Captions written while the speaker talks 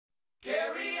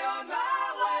on, my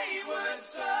wayward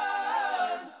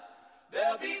son.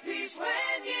 There'll be peace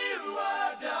when you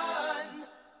are done.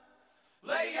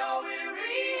 Lay your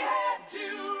weary head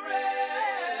to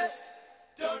rest.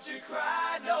 Don't you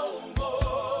cry no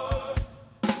more.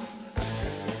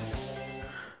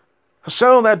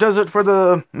 So that does it for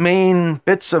the main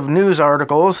bits of news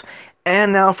articles.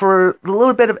 And now for a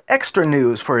little bit of extra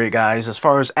news for you guys as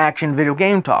far as action video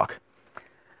game talk.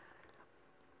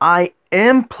 I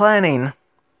am planning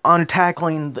on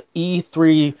tackling the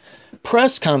E3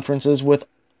 press conferences with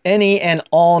any and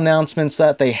all announcements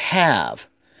that they have.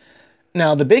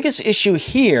 Now, the biggest issue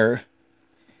here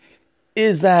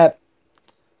is that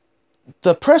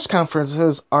the press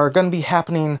conferences are going to be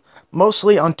happening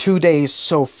mostly on 2 days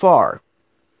so far.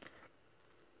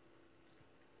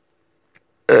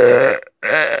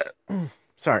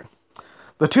 Sorry.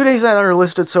 The 2 days that are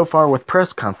listed so far with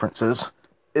press conferences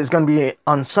is going to be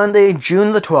on Sunday,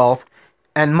 June the 12th,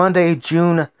 and Monday,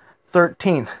 June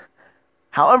 13th.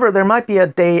 However, there might be a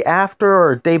day after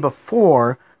or a day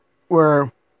before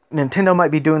where Nintendo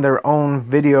might be doing their own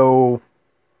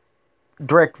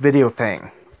direct video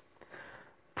thing.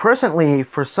 Presently,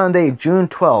 for Sunday, June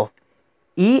 12th,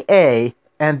 EA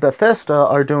and Bethesda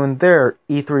are doing their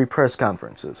E3 press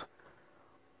conferences.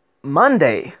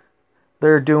 Monday,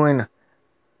 they're doing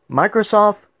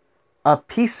Microsoft, a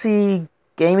PC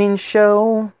gaming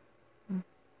show.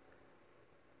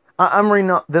 I'm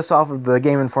reading this off of the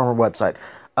Game Informer website.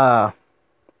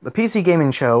 The PC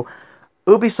gaming show,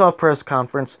 Ubisoft press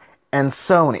conference, and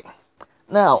Sony.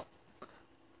 Now,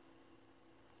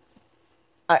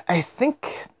 I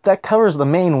think that covers the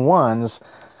main ones,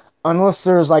 unless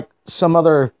there's like some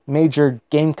other major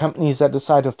game companies that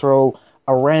decide to throw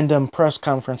a random press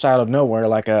conference out of nowhere,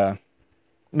 like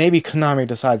maybe Konami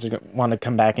decides they want to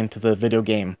come back into the video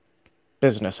game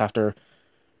business after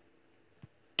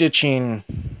ditching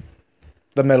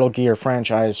the Metal Gear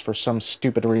franchise for some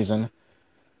stupid reason.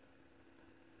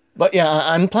 But yeah,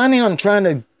 I'm planning on trying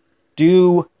to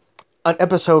do an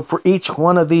episode for each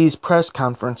one of these press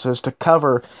conferences to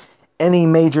cover any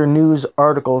major news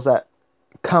articles that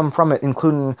come from it,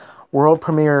 including world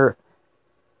premiere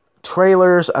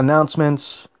trailers,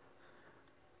 announcements.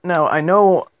 Now, I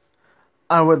know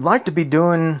I would like to be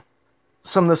doing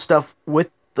some of this stuff with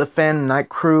the Fan Night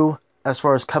crew as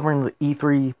far as covering the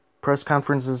E3 press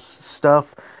conferences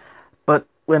stuff, but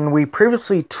when we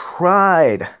previously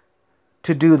tried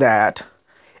to do that,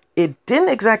 it didn't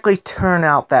exactly turn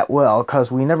out that well,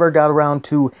 because we never got around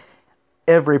to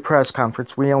every press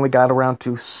conference. We only got around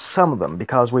to some of them,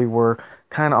 because we were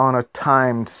kind of on a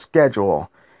timed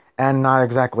schedule, and not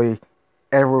exactly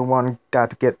everyone got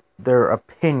to get their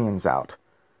opinions out,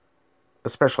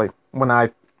 especially when I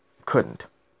couldn't.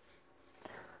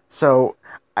 So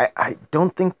I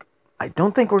don't think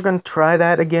we're going to try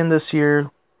that again this year,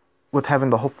 with having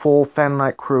the whole full Fan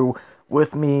Night crew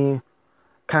with me,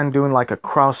 kind of doing like a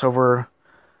crossover.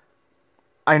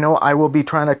 I know I will be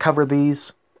trying to cover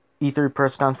these E3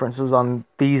 press conferences on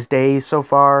these days so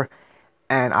far,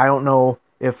 and I don't know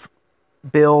if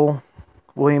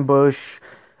William Bush,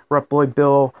 Rep Boy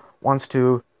Bill, wants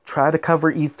to try to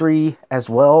cover E3 as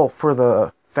well for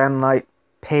the Fan Night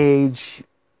page,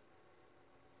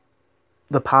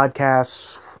 the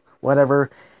podcasts, whatever.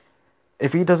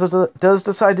 If he does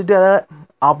decide to do that,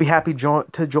 I'll be happy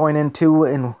to join in too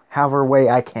in however way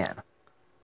I can.